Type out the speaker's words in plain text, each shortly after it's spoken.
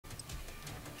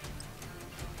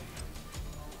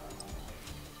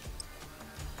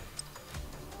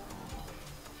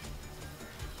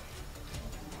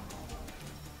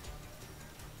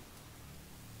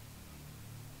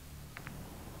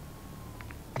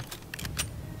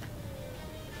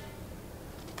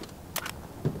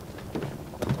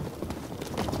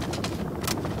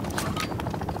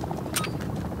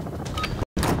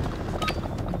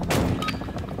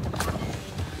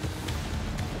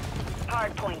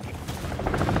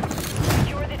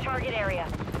target area.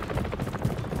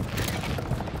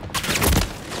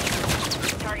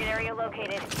 Target area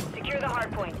located. Secure the hard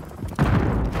point.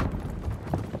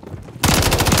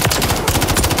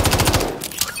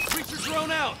 Creature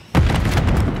drone out!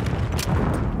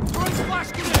 Throwing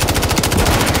flash grenade!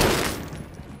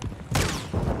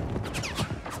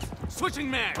 Switching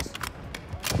mags!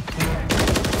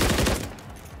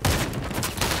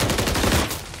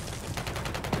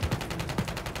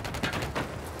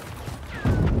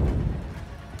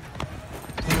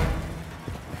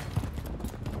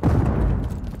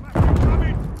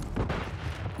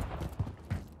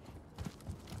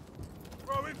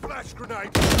 Flash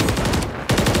grenade!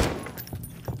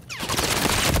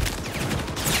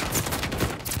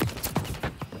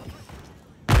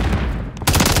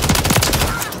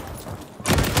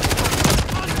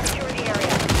 Secure the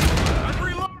area. I'm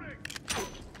reloading!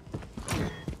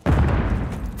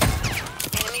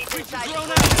 Enemies inside the Drone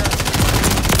perimeter.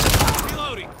 out!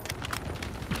 Reloading!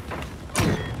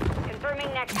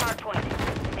 Confirming next hard point.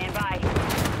 Stand by.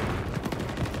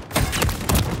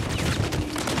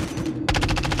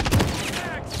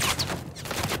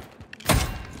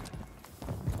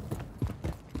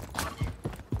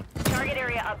 Target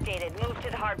area updated. Move to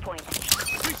the hard point.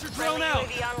 Creature Friendly drone out!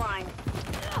 UAV online.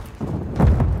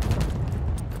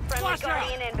 Friendly Flash out.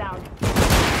 Guardian inbound.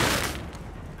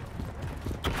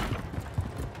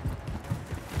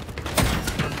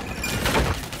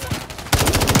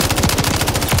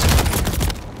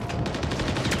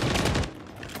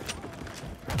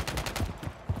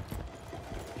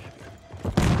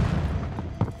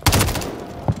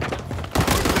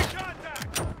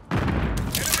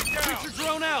 Creature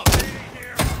drone out!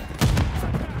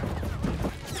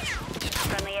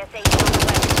 Friendly SAE on the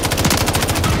west.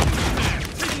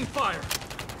 Taking fire!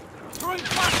 Throwing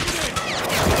flash grenade!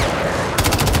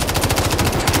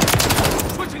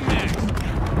 Switching mags!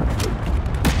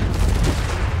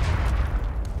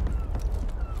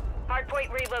 Hardpoint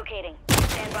relocating.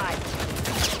 Stand by.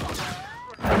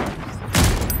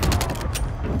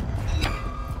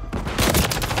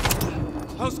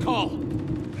 Close call!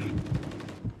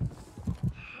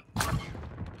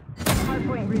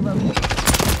 Hardpoint relocating.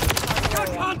 Got Target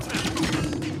area. contact!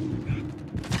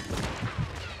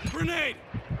 Grenade!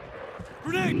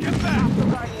 Grenade, get back!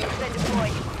 Hostile Guardian has been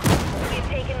deployed. We have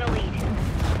taken the lead.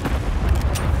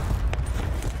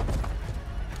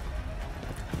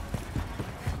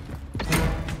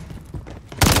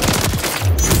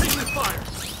 Taking fire!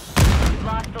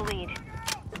 Lost the lead.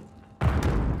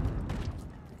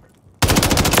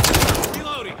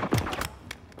 Reloading!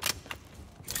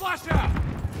 Flash out!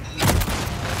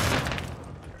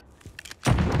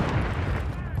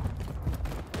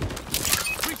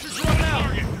 Creature drone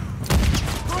out!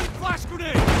 Throwing flash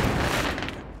grenade!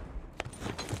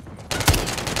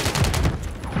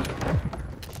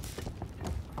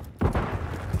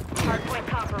 Hardpoint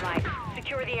compromised.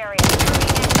 Secure the area.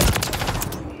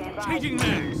 Stand by. Changing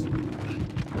mags!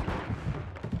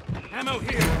 Ammo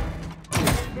here!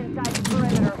 Inside the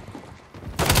perimeter.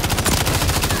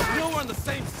 We know we're on the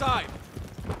same side!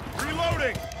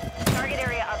 Reloading! Target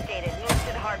area updated. Move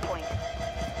to the hardpoint.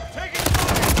 Taking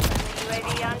fire!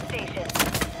 UAV on station.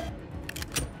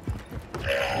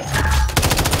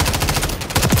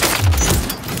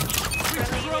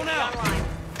 Friendly Drone UAV out. online.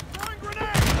 Throwing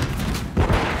grenade!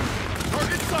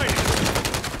 Target sighted!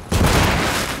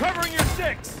 Covering your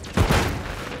six!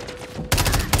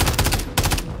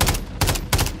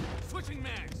 Switching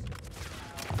mags!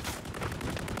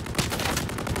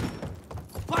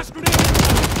 Flash grenade!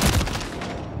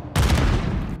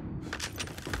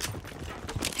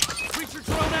 Creature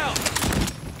drone out!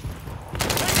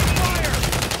 Taking fire!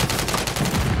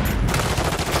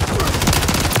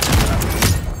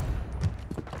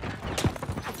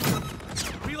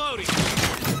 Reloading!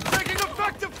 Taking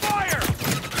effective fire!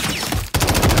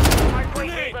 Hardpoint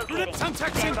Grenade! relocating. Grenade!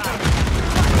 Contact Stand by. incoming!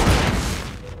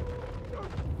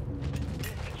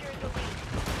 Secure the lead.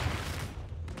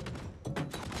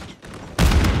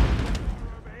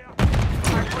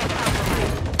 Hardpoint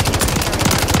compromised.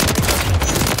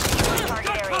 Target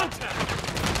Got area. contact!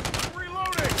 I'm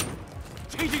reloading!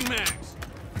 Changing mags!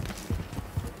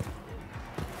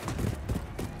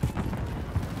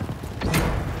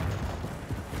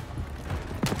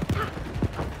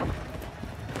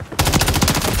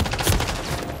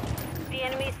 The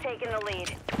enemy's taken the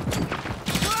lead.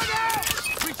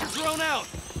 Creature drone out!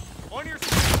 On your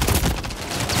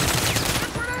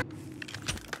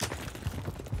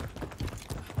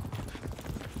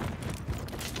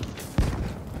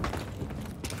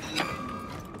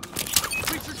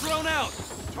Creature drone out!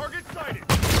 target sighted!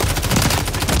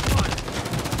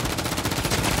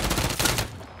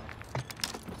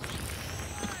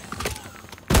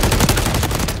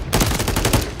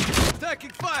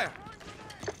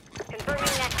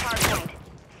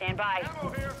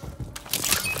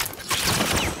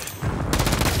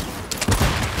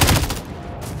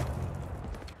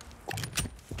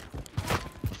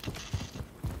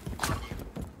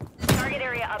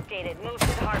 updated. Move to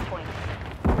the hard point.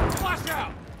 Flash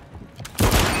out!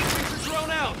 Sensor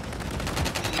drone out!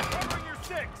 Covering your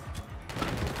six.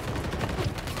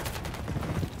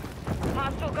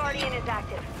 Hostile Guardian is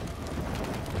active.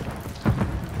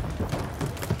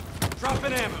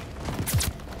 Dropping ammo.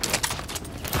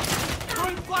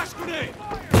 Throwing flash grenade!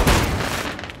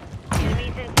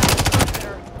 Enemies inside the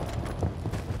perimeter.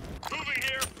 Moving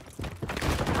here.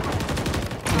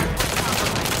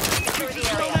 Secure the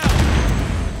Drone area. out!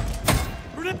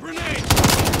 Grenade!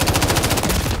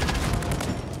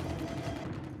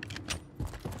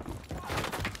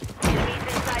 Enemies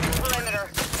inside the perimeter.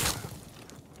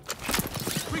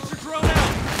 Creature drone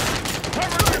out!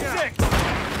 Covering your six.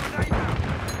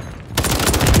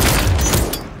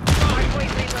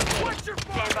 Hardpoint relocated. Watch your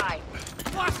fire. Stand by.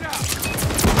 Flash out!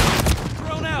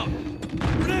 Drone out!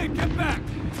 Grenade, get back!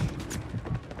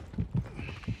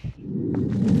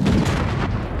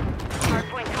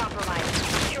 Hardpoint compromised.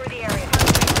 Secure the area.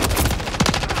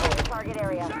 Hold the target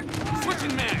area.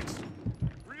 Switching mags!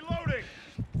 Reloading.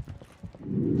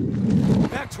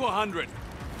 Back to 100.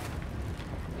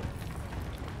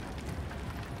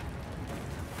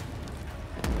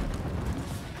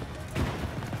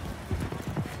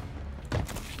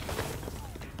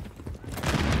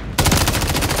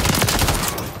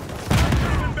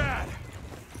 Moving bad.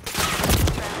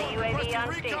 Friendly UAV on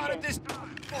Recon at station. this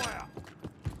fire.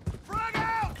 Frag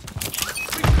out.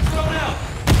 Creature drone out!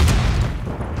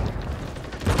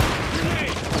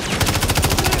 Grenade!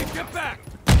 Grenade, get back!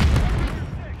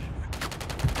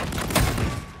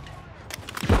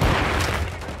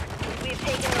 We have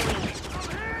taken the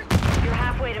lead. You're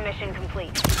halfway to mission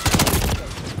complete.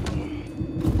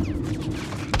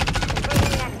 Confirming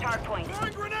the next hard point.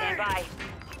 Throwing grenade. Stand by.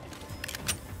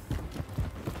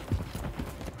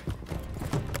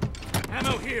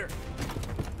 Ammo here!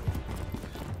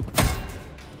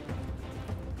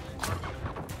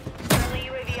 Friendly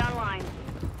UAV online.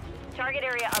 Target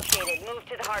area updated. Move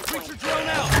to the hard point. Creature drone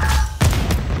out!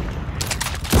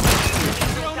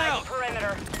 Drone Inside out! the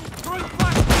perimeter. Throwing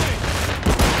flash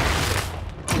grenade!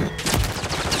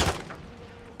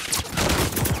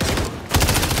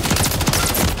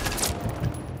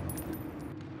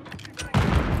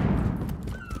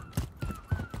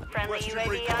 Friendly Western UAV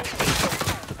recon. on station.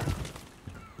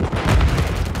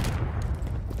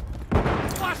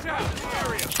 Flash out!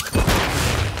 Area.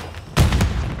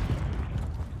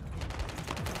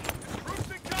 Troops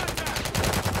in contact.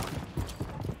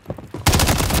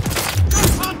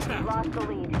 Contact! Lost the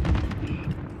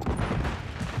lead.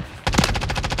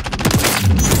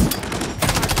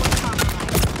 Hardpoint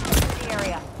compromised. The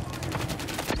area.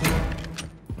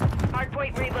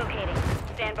 Hardpoint relocating.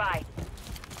 Stand by.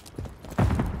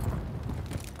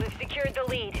 We've secured the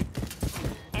lead.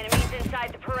 Enemies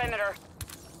inside the perimeter.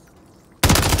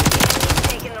 Enemies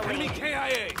taking the Enemy lead.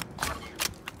 KIA!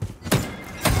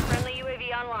 Friendly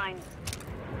UAV online.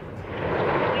 We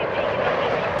have taken the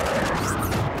lead.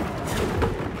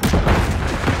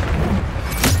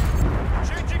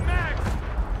 Changing mags.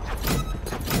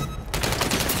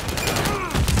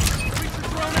 Creature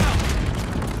drone out!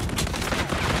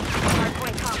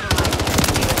 Hardpoint compromised.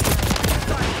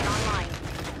 Guardian online.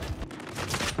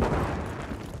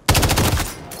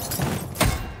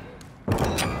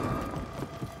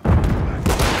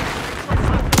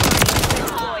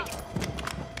 Deployed.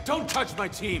 Don't touch my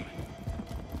team!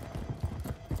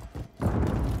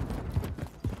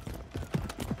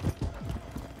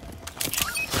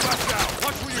 Flash out.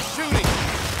 Watch where you're shooting.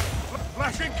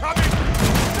 Flash incoming.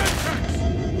 Sentence.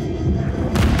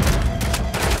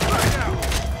 Flash out.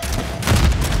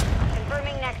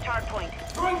 Confirming next hardpoint.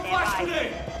 Throwing Stand flash by.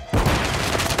 grenade!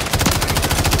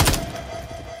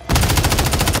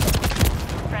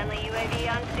 Friendly UAV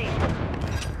on station.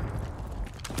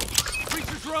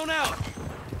 Creature drone out!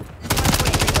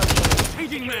 Hardpoint relocated.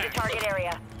 Changing Secure the mags! target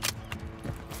area.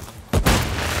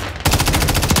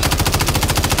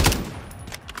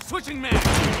 Switching mags!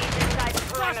 Enemies inside the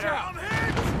Flash perimeter. out!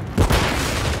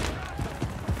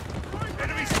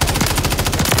 Enemy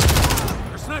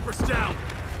Our sniper's down!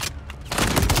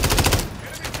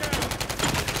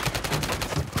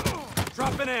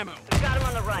 Dropping ammo! We've got him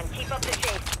on the run. Keep up the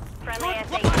chase. Friendly Throwing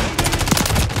SA. flash grenade!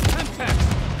 Semtex!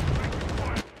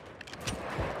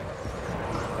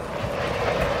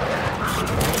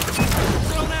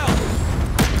 Drone out!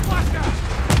 Flash out!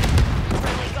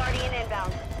 Friendly Guardian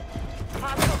inbound.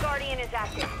 Hostile Guardian is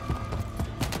active.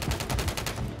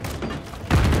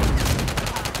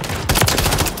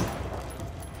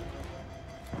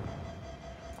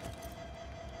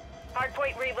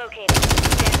 Hardpoint relocated.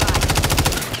 Stand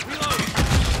by. Reload!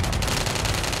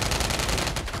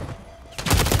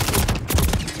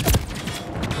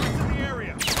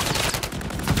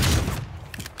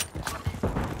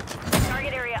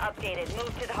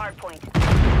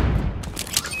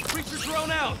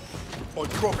 Thrown out! I'm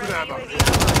dropping ammo.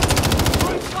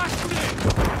 Throwing flash grenade!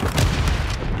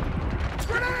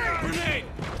 Grenade!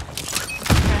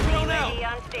 Thrown out! UAV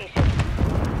on station.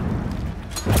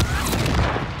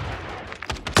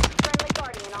 Friendly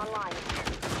Guardian online.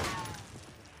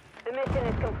 The mission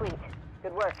is complete.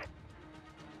 Good work.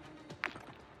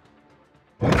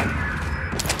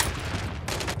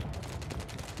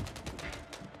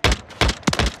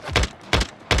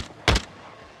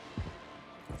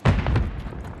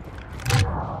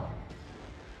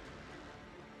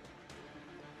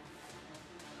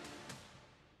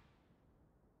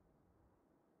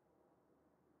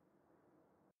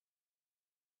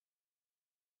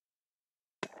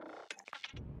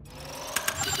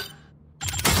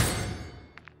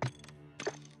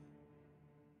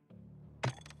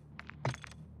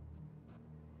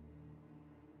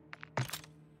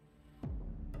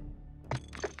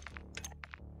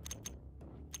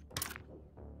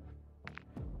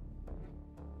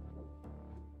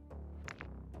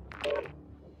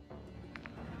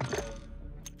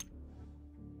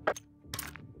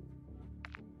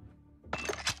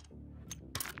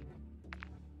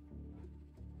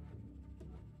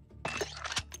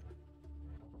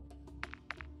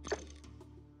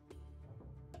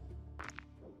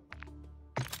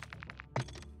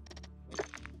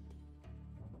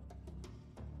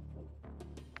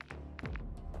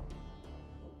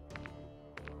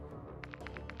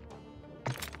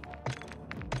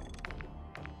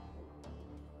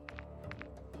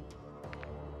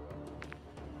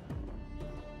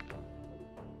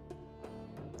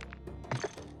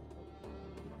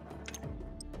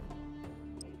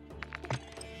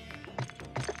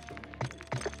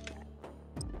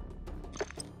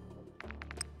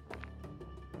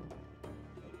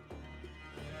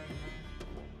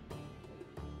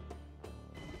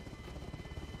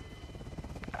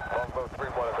 MW3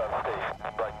 Beta is on station.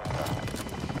 Right now.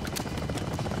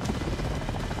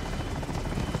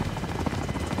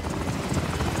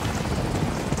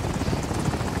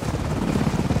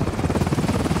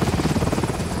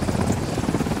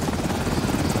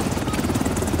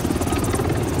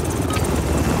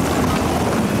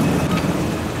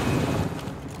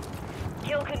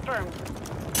 Kill confirmed.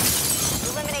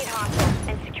 Eliminate hostiles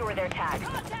and secure their tags.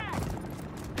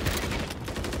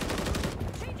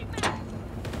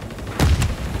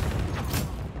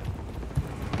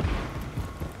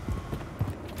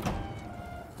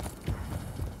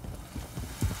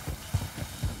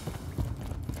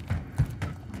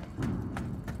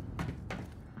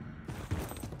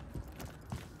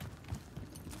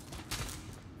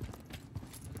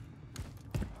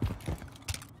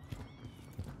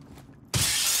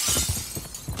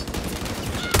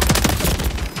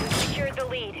 Secured the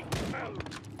lead.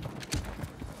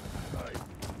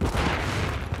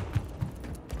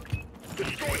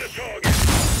 Destroy the target.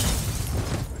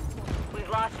 We've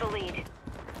lost the lead.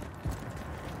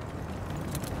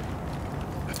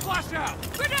 Flash out!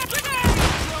 Grenade! Grenade!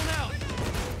 Thrown out!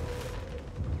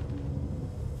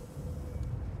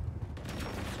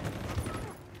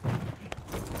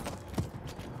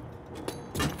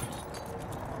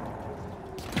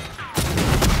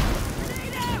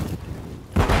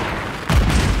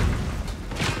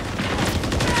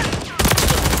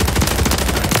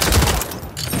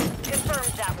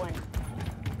 Confirmed that one.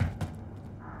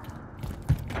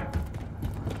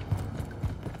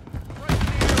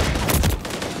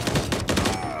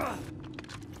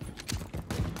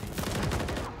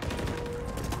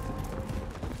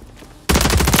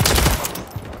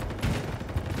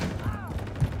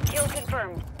 Kill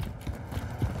confirmed.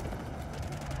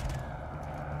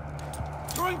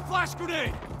 Throwing flash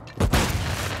grenade!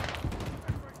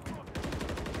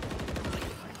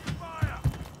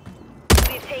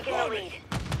 We've taken the lead.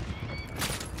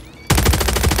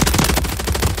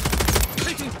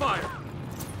 Taking fire!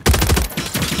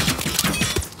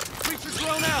 Creature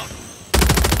thrown out!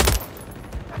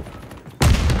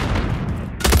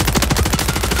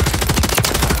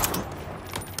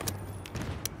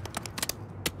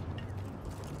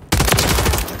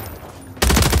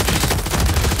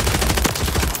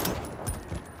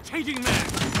 Changing mag!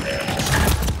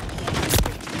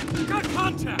 Got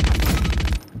contact!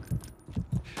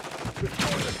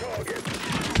 Destroy the target.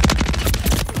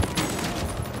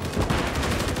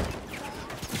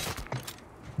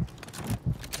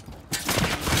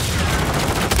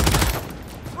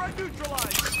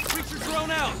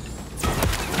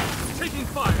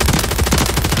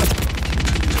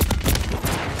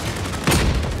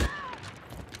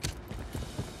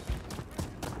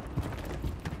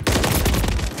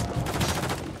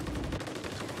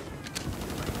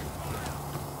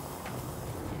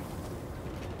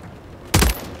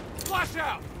 Flash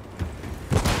out!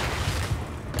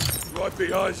 Right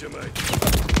behind you, mate.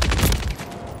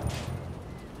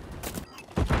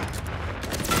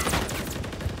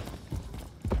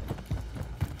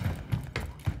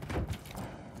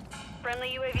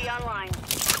 Friendly UAV online.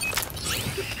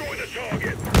 Destroy the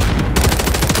target.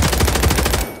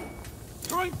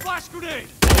 Throwing flash grenade!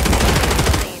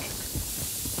 Lead.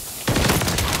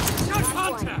 Got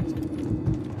contact!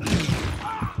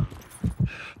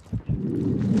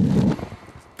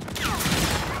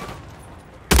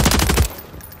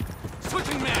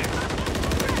 Switching mag!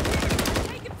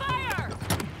 Taking fire!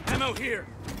 Ammo here!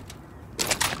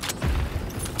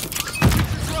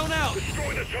 Thrown out!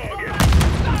 Destroy the target.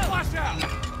 Flash out!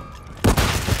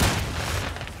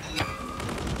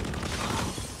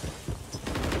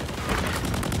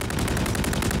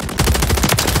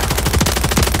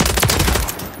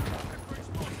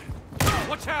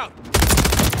 Watch out!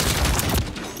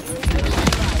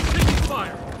 Taking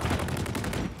fire!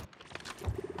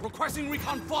 Requesting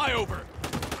recon flyover!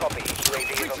 Copy.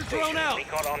 UAV is on Creature thrown station. out.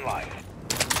 Recon online.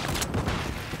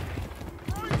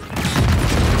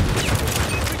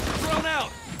 Creature thrown out!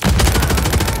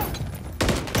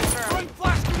 Throwing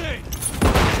flash grenade!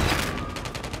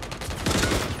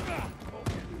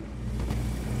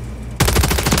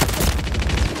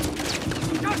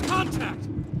 Got contact!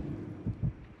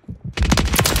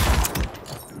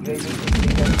 UAV is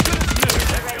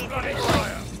Ready for deploy.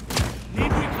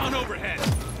 Need recon overhead!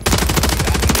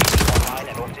 online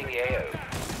and orbiting the AO.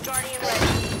 Guardian ready.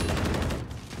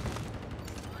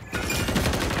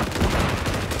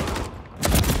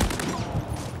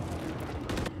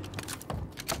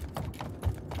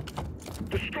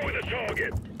 Destroy the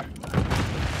target.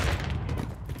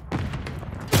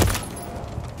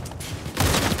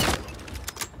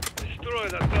 Destroy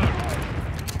the target.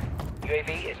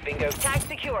 UAV is bingo. Tag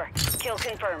secure. Kill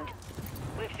confirmed.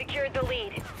 We've secured the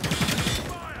lead.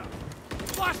 Fire.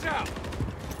 Flash out!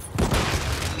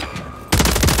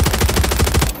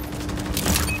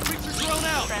 Creature thrown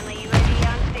out! Friendly UAV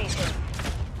on station.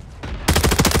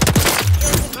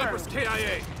 Kill Sniper's confirmed.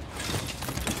 KIA!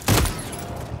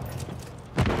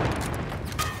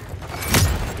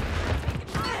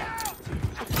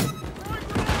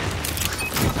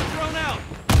 Thrown out!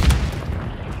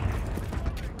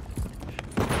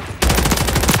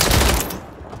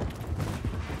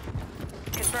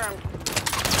 Confirmed.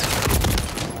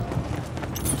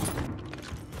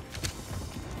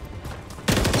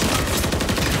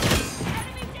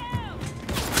 Enemy down!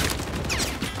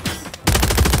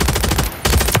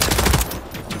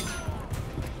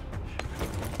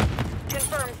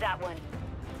 Confirmed that one.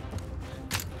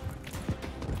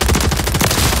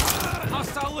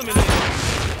 Hostile eliminated!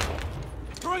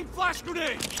 Throwing flash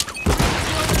grenade!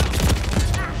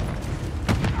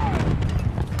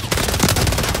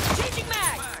 Changing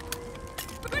mag!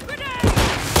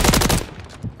 Grenade!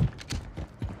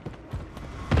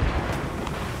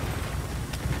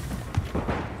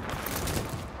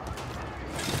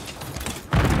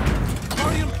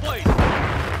 Guardian plate!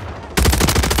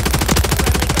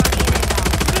 Friendly Guardian inbound.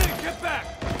 Hey, get back!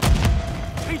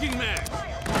 Changing mag!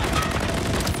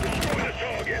 Destroy the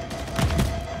target.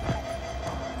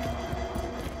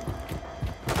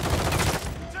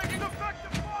 Taking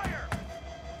effective fire.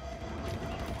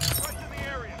 Right to the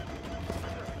area.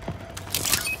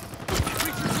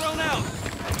 Creature thrown out!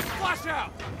 Flash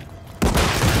out!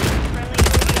 Friendly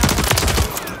UAV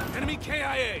online. Enemy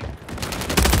KIA!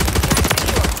 Tag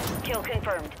secure. Kill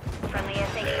confirmed. Friendly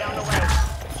SAE on the way.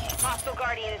 Hostile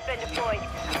Guardian has been deployed.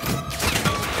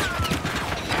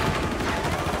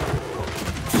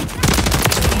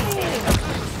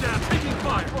 Snap, taking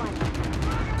fire!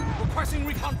 Requesting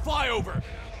recon flyover!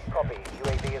 Copy.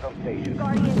 UAV is on station.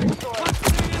 Guardian destroyed. Flash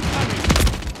grenade incoming!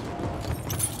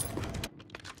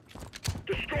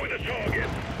 Destroy the target.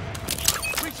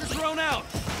 Creature thrown out!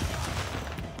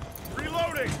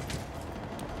 Reloading.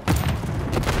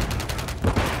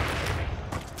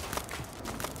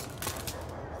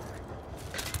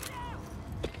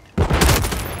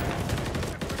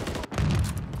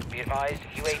 Be advised,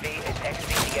 UAV is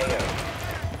exiting the AO.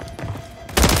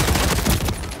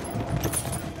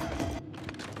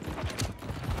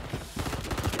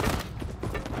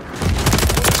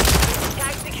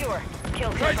 Tag secure.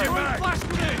 Kill Right, confirmed. you Flash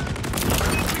grenade!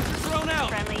 Creature thrown out!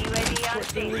 Friendly UAV on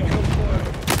station. Recon fire.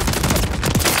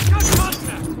 Got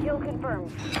contact! Kill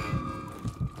confirmed.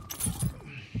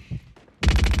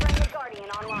 Friendly Guardian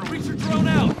online. Creature thrown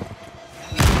out!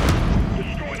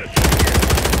 Destroy the target.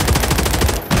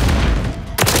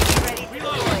 Ready to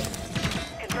Reload. deploy.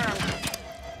 Confirmed.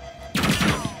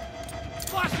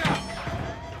 Flash out!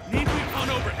 Need recon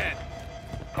overhead!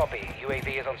 Copy.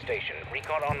 UAV is on station.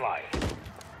 Recon online.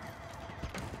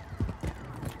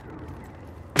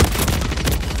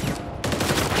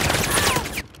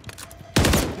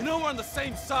 You know we're on the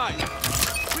same side.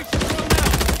 We should throw now.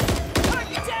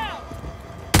 Target down!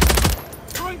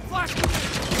 Throwing flash.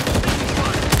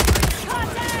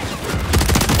 Contact!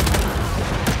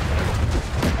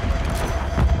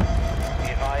 Be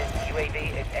advised, UAV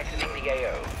is exiting the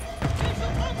AO.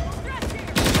 Visual multiple threats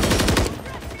here!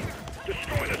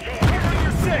 Destroy the door. Cover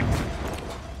your six.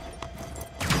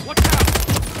 Watch out.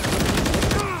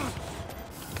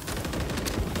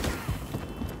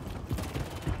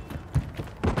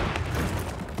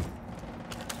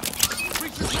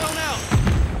 Creature thrown out.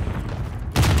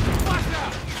 Flash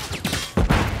out.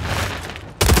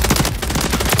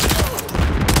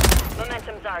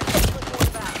 Momentum's ours. Push one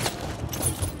back.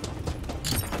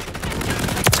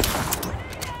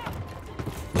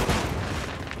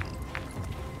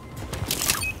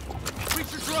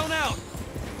 Creature thrown out.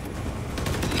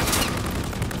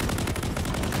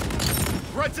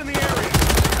 Threats in the area.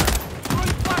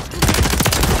 Throwing flash grenade.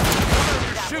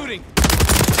 You're shooting.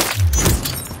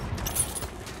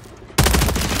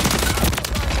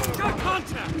 Got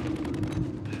contact.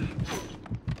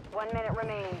 1 minute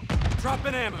remaining.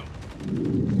 Dropping ammo.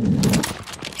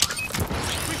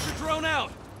 Creature thrown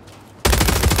out.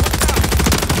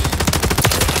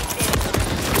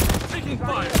 Taking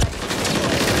fire.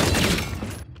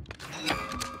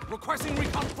 Requesting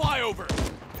recon flyover.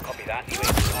 Copy that.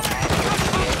 UAV online.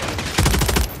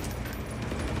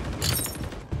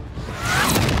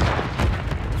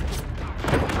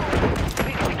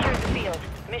 We've secured the field.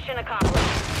 Mission accomplished.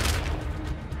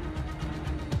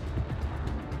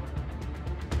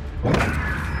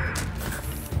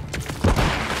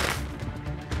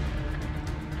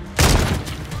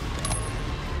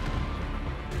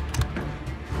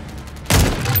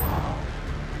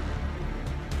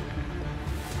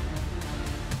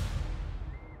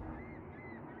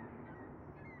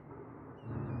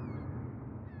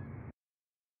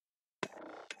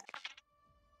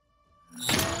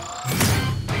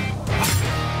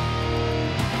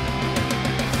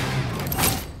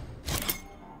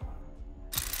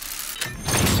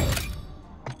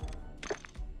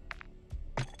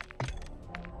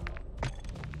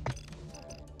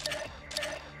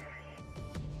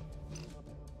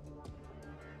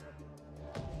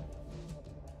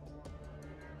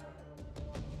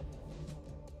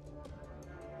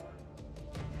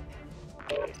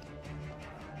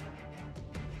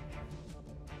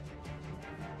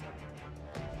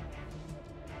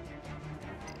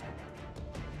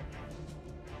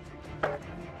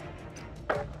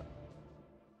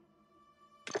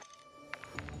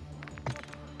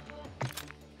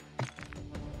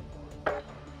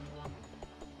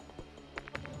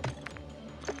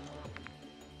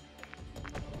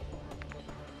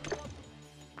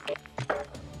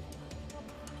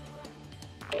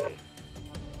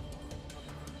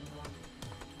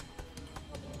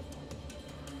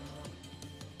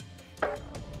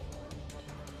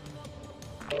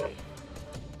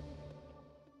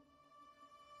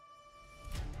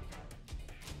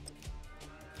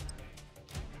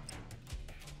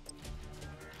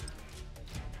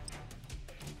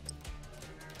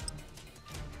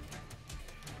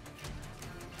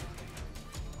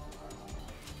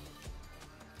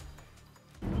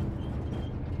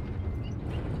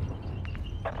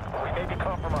 We may be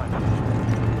compromised.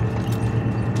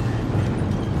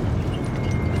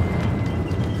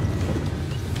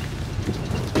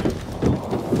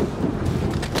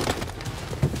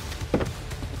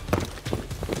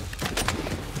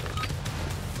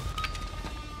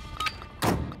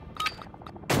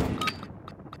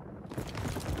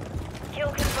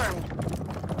 Kill confirmed.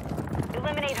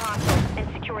 Eliminate hostiles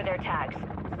and secure their tags.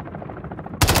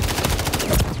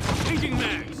 Changing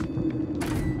mags.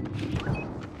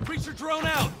 Creature drone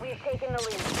out. We have taken the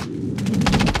lead.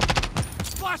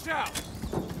 Flash out.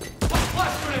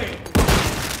 Flash grenade.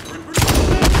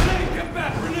 Grenade. Get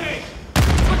back. Grenade.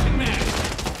 Switching mag.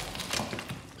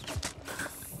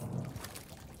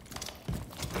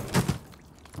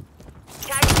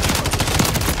 Tag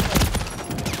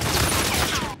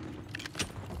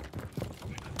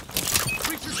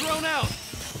Creature drone out.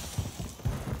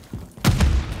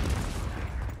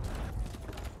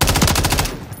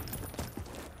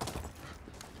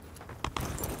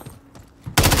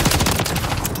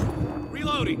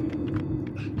 Reloading.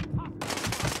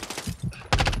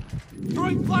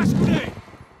 Throwing flash grenade.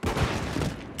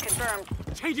 confirmed.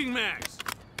 Changing mags.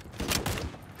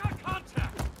 Got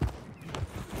contact.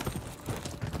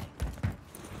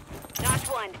 Notch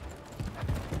one.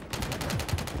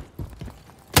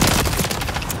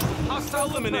 Hostile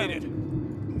eliminated.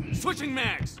 Switching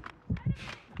mags.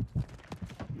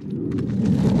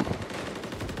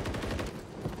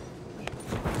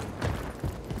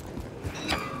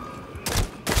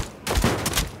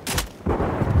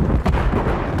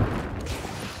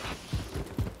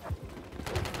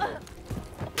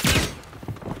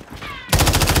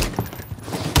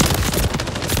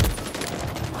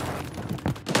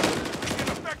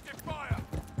 Ineffective fire!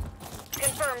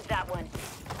 Confirmed that one.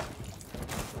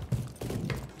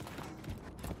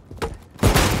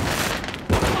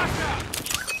 Watch out!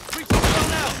 Breacher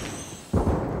thrown out.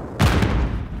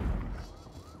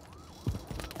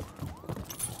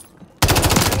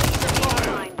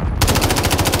 Online.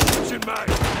 Engine mag!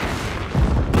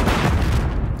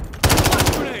 Flash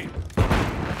grenade.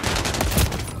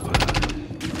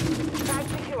 Tag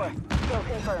secure. Kill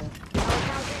confirmed. Our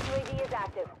counter UAV is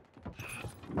active.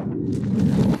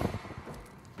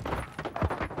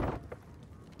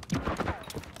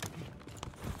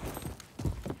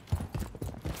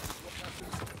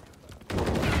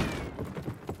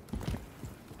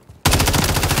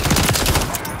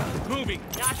 Moving.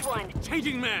 Notch one.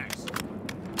 Changing mags.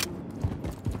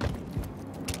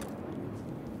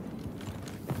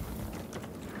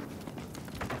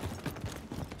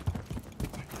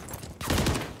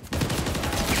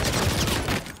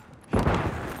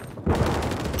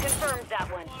 Confirmed that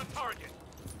one. On a target.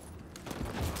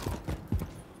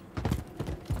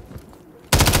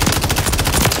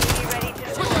 UAV ready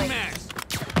to Switching deploy. mags.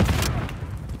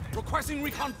 Requesting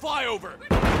recon flyover.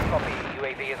 Copy.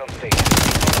 UAV is on station.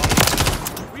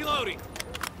 Reloading.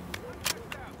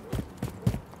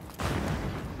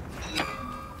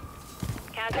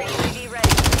 Counter UAV ready.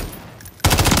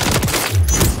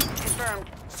 Confirmed.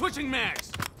 Switching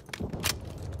mags.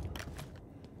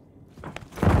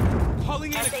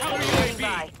 Calling in a SAE counter standing UAV.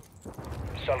 by.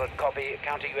 Solid copy.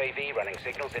 Counter UAV running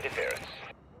signals interference.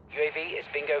 UAV is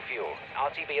bingo fuel.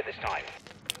 RTB at this time.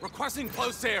 Requesting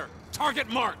close air. Target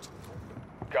marked.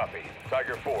 Copy.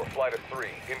 Tiger 4, flight of 3,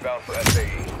 inbound for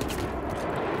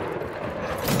SAE.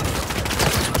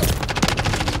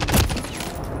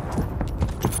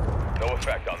 No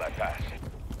effect on that pass.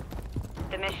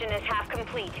 The mission is half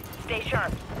complete. Stay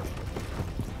sharp.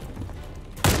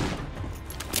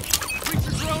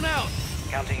 Breacher drone out.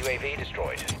 Counter UAV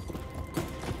destroyed.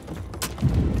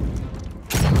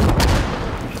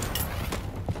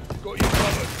 Got you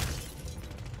covered.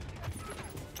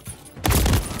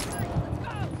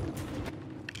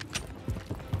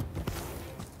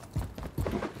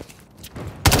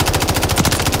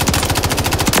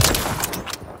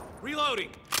 Reloading.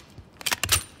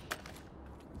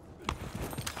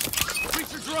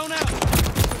 Breacher drone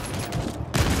out.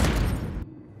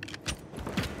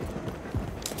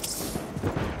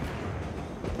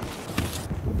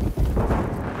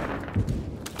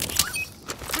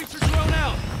 Breacher drone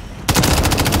out.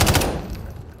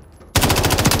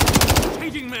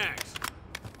 Changing mags.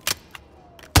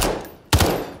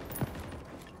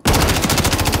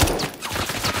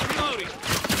 Reloading.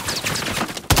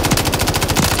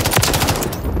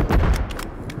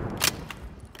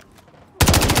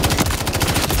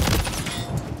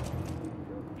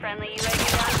 Friendly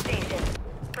UAV on station.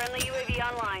 Friendly UAV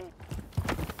online.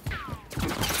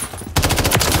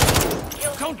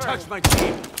 Kill Don't confirmed. touch my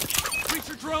team.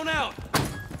 Breacher drone out.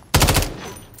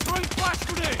 Throwing flash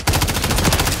grenade.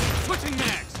 Switching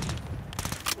mags.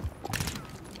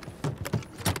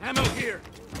 Ammo here.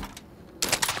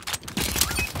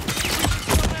 Breacher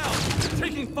drone out.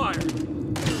 Taking fire.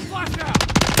 Flash out.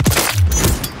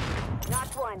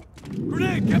 Notch one.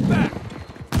 Grenade, get back. On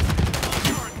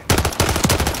target.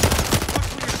 Watch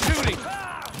where you're shooting.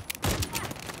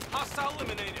 Hostile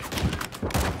eliminated.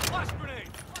 Flash grenade.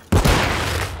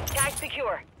 Tag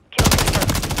secure. Kill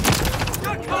confirmed.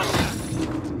 Got contact.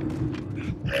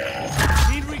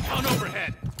 Need recon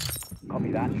overhead.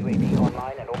 Copy that. UAV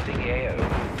online and orbiting the AO.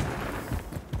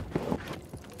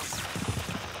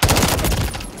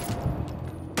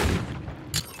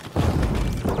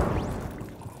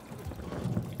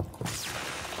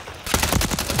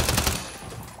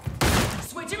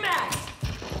 Switching mags.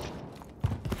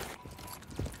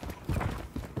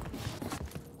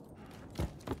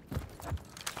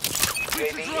 UAV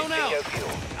is Breacher drone bingo out. fuel.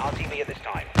 RTB at this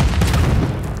time.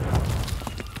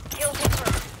 Kill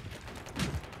confirmed.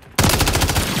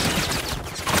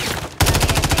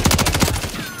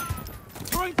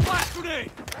 Throwing flash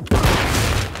grenade.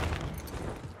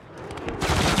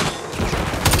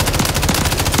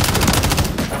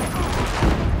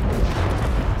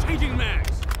 Changing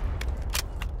mags.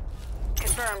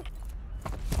 Confirmed.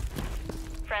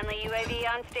 Friendly UAV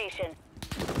on station.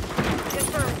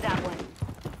 Confirmed that one.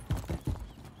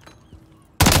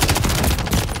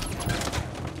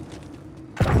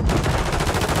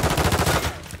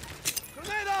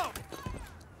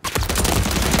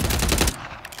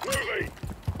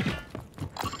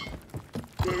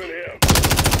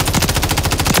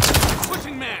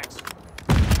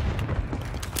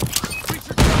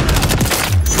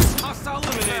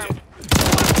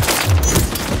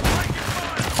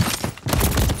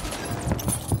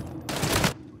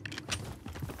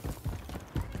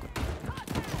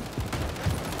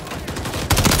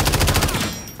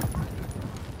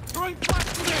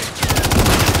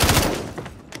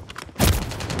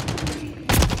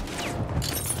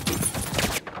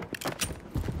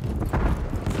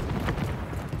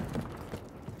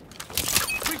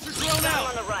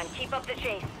 time. Keep up the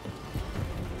chase.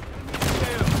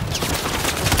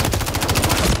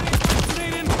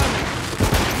 Grenade incoming!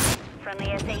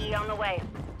 Friendly SAE on the way.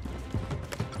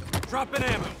 Dropping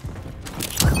ammo.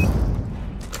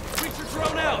 Creature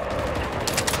drone out!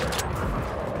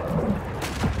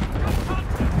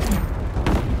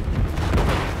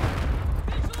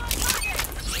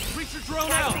 Creature drone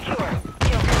Tag out! secure.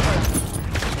 Kill confirmed.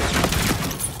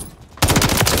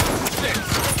 Six.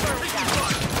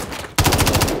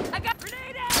 I got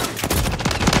grenade out!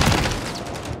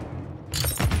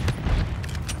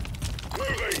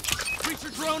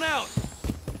 Creature drone out!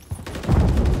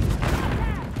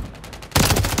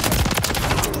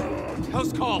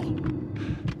 House call!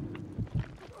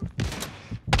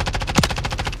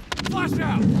 Flash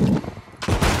out!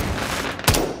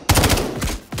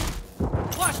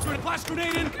 Flash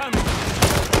grenade incoming!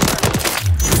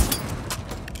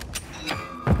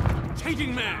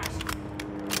 Changing mags!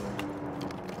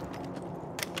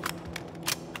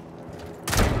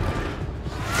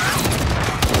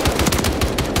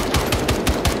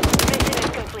 Mission is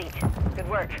complete. Good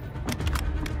work.